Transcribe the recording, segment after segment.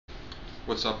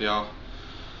What's up, y'all?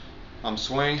 I'm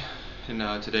Swang,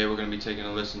 and today we're going to be taking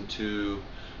a listen to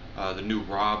the new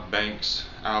Robb Banks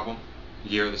album,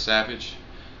 Year of the Savage.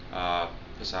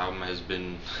 This album has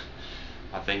been,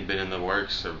 I think, been in the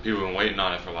works, or people have been waiting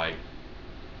on it for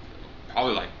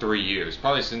probably 3 years,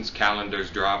 probably since Calendars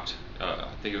dropped. I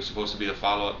think it was supposed to be the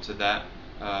follow-up to that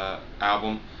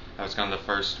album. That was kind of the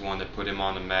first one that put him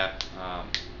on the map.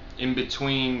 In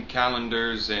between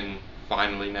Calendars and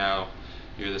finally now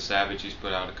Year the Savage, he's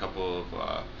put out a couple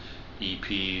of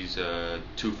EPs,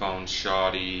 Two Phone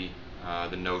Shawty,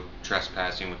 the No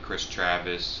Trespassing with Chris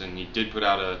Travis, and he did put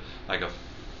out a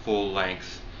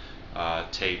full-length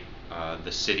tape,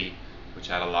 The City, which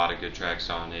had a lot of good tracks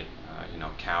on it.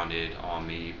 Counted, On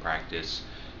Me, Practice,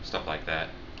 stuff like that.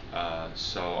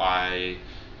 So I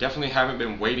definitely haven't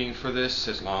been waiting for this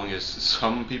as long as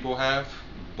some people have,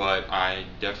 but I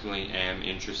definitely am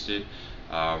interested.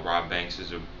 Robb Banks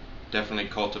is definitely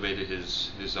cultivated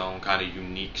his own kind of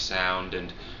unique sound,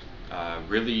 and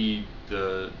really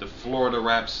the Florida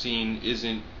rap scene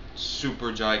isn't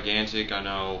super gigantic. I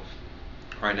know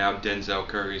right now Denzel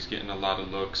Curry's getting a lot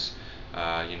of looks.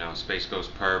 Space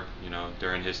Ghost Perp,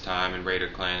 during his time in Raider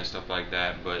Clan and stuff like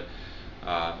that. But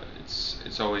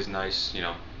it's always nice,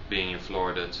 being in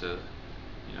Florida to,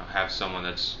 have someone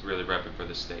that's really repping for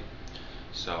the state.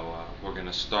 So we're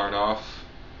gonna start off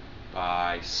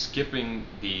by skipping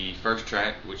the first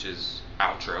track, which is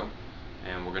Outro,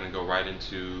 and we're gonna go right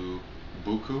into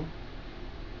Buku.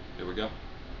 Here we go.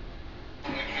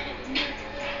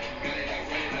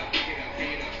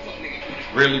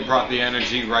 Really brought the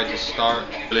energy right to start.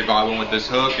 Really vibing with this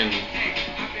hook, and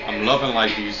I'm loving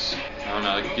these,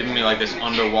 giving me this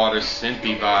underwater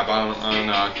synthy vibe. I don't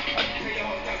know.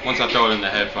 Once I throw it in the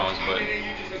headphones, but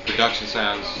production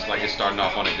sounds like it's starting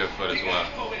off on a good foot as well.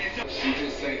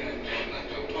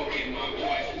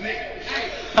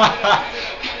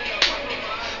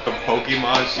 The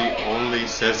Pokemon, she only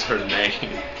says her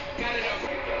name.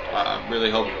 I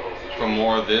really hope for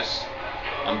more of this.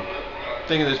 I'm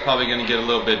thinking it's probably going to get a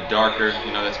little bit darker.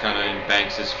 That's kind of in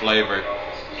Banks' flavor.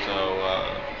 So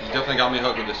he's definitely got me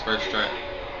hooked with this first track.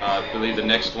 I believe the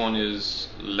next one is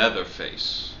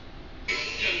Leatherface.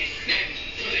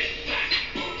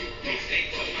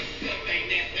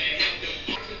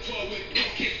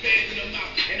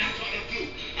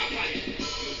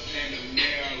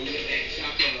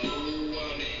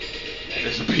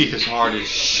 This beat is hard as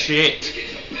shit.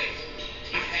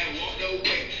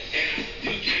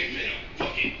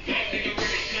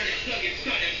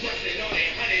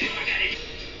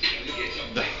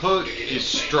 The hook is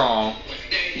strong.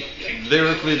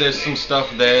 Lyrically, there's some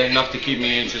stuff there, enough to keep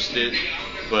me interested.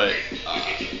 But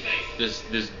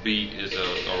this beat is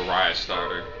a riot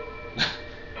starter.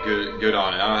 Good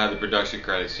on it. I don't have the production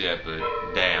credits yet, but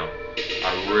damn,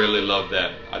 I really love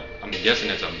that. I'm guessing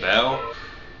it's a bell.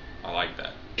 I like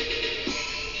that.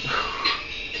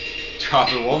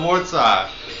 Drop it one more time.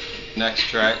 Next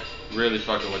track, really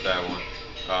fucking with that one.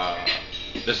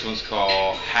 This one's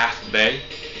called Half Bay,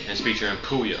 and it's featuring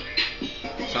Puya.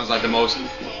 Sounds like the most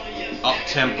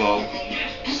up-tempo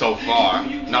so far.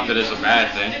 Not that it's a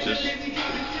bad thing, just...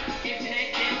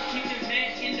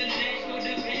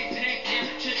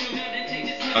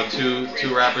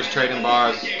 Two rappers trading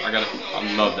bars. I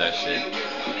love that shit.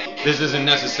 This isn't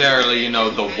necessarily,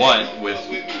 the what with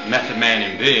Method Man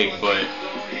and Big, but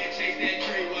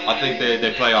I think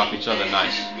they play off each other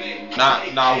nice.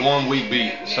 Not one weak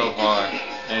beat so far,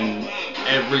 and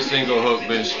every single hook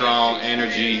been strong,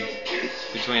 energy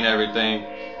between everything.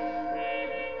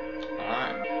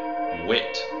 Alright,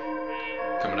 Wit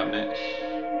coming up next.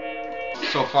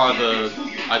 So far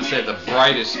I'd say the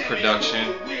brightest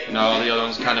production. All the other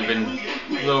ones kind of been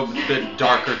a little bit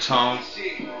darker tone,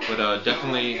 but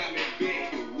definitely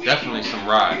some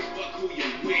ride.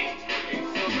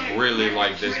 Really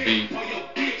like this beat.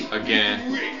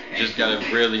 Again, just got a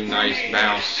really nice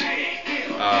bounce.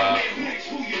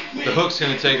 The hook's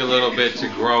gonna take a little bit to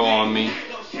grow on me.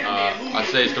 I'd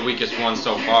say it's the weakest one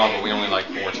so far, but we only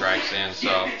 4 tracks in, so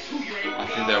I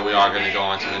think that we are gonna go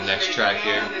on to the next track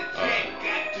here.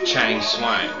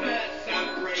 Chainswang.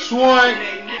 Swang!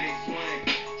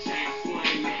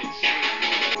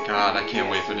 God, I can't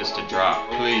wait for this to drop.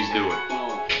 Please do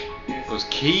it. Those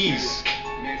keys.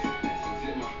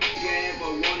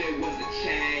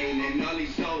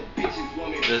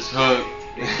 This hook.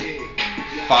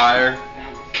 Fire.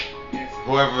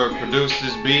 Whoever produced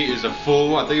this beat is a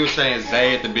fool. I think he was saying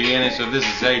Zay at the beginning, so if this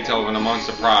is Zaytoven, I'm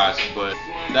unsurprised. But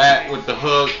that with the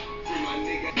hook,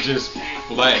 just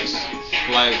flex.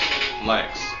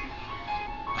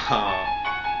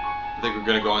 I think we're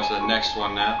gonna go on to the next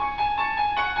one now.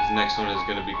 His next one is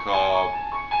gonna be called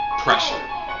Pressure.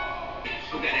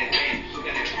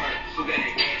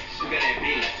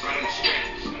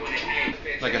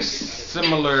 Like a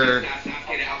similar,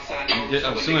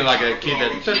 I'm assuming like a kid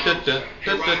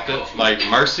that like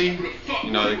Mercy,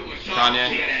 you know,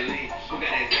 Kanye.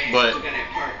 But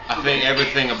I think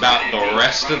everything about the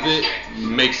rest of it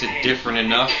makes it different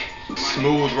enough.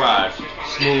 Smooth ride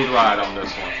on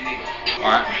this one.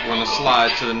 Alright, we're gonna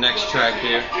slide to the next track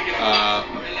here.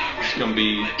 It's gonna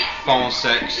be Phone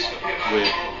Sex with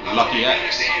Lucky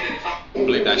X. I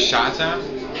believe that's Chi-Town.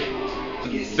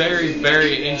 Very,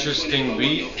 very interesting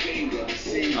beat.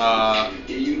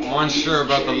 I'm unsure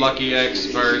about the Lucky X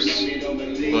verse,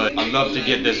 but I'd love to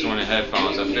get this one in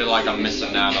headphones. I feel like I'm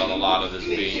missing out on a lot of this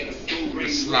beat.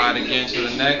 Let's slide again to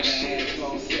the next.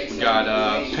 We got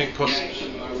Pink Pussy.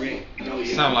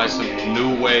 Sound like some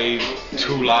new wave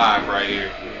 2 Live right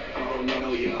here.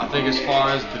 I think as far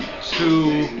as the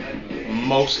two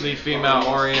mostly female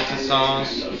oriented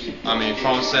songs, I mean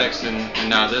Phone Sex and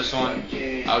now this one,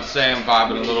 I would say I'm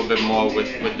vibing a little bit more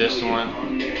with this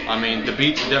one. I mean the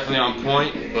beats are definitely on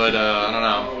point, but I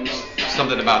don't know,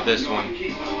 something about this one.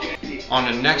 On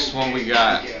the next one we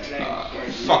got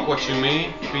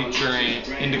FuckUMean featuring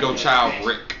Indigo Child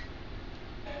Rick.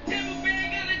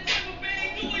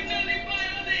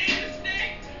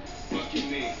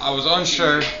 I was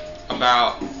unsure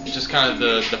about just kind of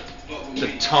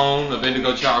the tone of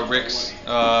Indigo Child Rick's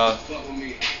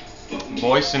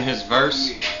voice in his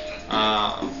verse.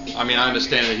 I mean, I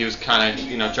understand that he was kind of,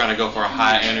 you know, trying to go for a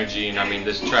high energy, and I mean,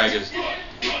 this track is.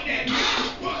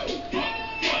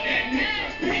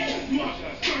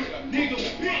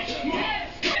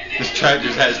 This track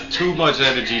just has too much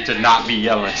energy to not be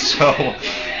yelling, so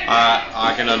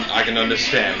I can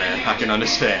understand, man. I can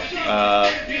understand.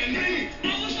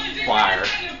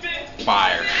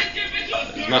 Fire.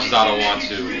 As much as I don't want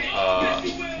to,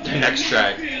 the next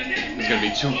track is gonna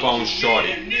be Two Phones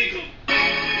Shorty.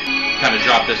 Kind of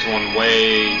dropped this one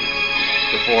way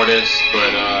before this, but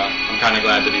I'm kind of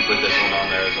glad that he put this one on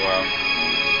there as well.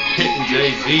 Hitting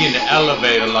Jay-Z in the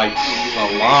elevator like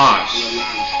Solange.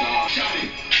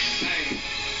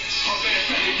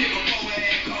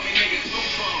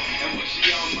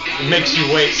 It makes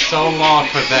you wait so long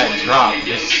for that drop.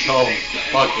 It's so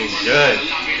fucking good.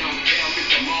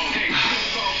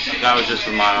 That was just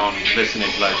for my own listening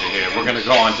pleasure here. We're gonna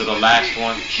go on to the last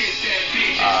one.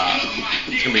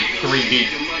 It's gonna be 3 beat.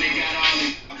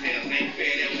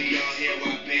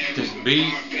 This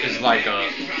beat is like a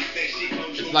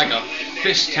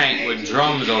fish tank with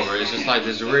drums over it. It's just like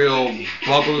this real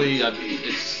bubbly.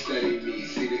 It's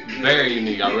very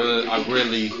unique. I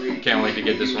really can't wait to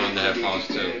get this one in the headphones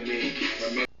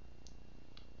too.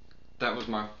 That was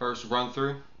my first run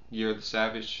through. Year of the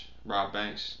Savage, Robb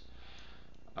Banks.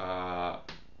 I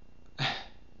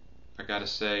gotta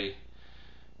say,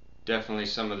 definitely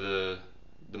some of the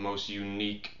most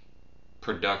unique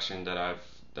production that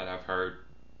I've heard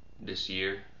this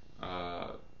year.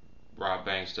 Robb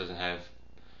Banks doesn't have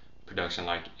production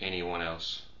like anyone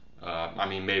else. I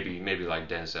mean, maybe like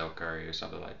Denzel Curry or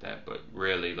something like that, but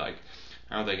really, like,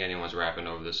 I don't think anyone's rapping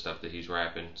over the stuff that he's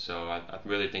rapping. So I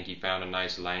really think he found a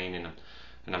nice lane,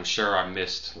 and I'm sure I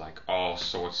missed like all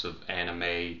sorts of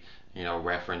anime, you know,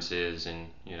 references, and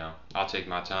you know, I'll take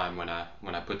my time when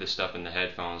I put this stuff in the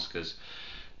headphones, because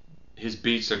his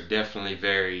beats are definitely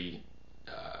very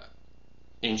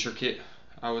intricate,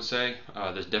 I would say.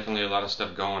 There's definitely a lot of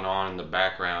stuff going on in the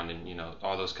background, and you know,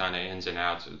 all those kind of ins and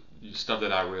outs, stuff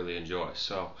that I really enjoy.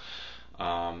 So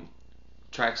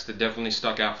tracks that definitely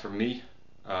stuck out for me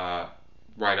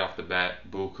right off the bat: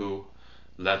 Buku,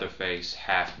 Leatherface,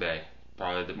 Half Bay,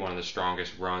 probably one of the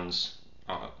strongest runs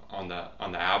on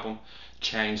the album.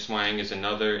 Chainswang is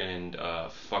another, and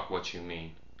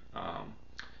FuckUMean.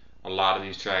 A lot of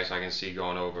these tracks I can see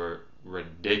going over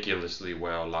ridiculously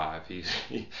well live.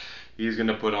 He's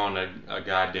gonna put on a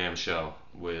goddamn show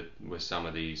with some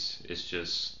of these. It's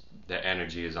just the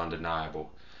energy is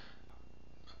undeniable.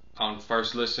 On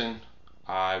first listen,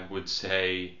 I would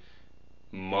say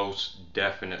most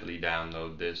definitely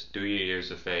download this. Do your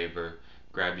ears a favor.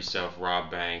 Grab yourself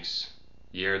Robb Banks,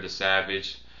 Year of the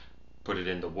Savage, put it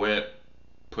in the whip,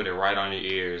 put it right on your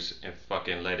ears, and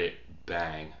fucking let it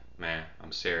bang. Man,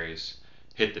 I'm serious.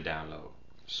 Hit the download.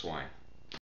 Swang.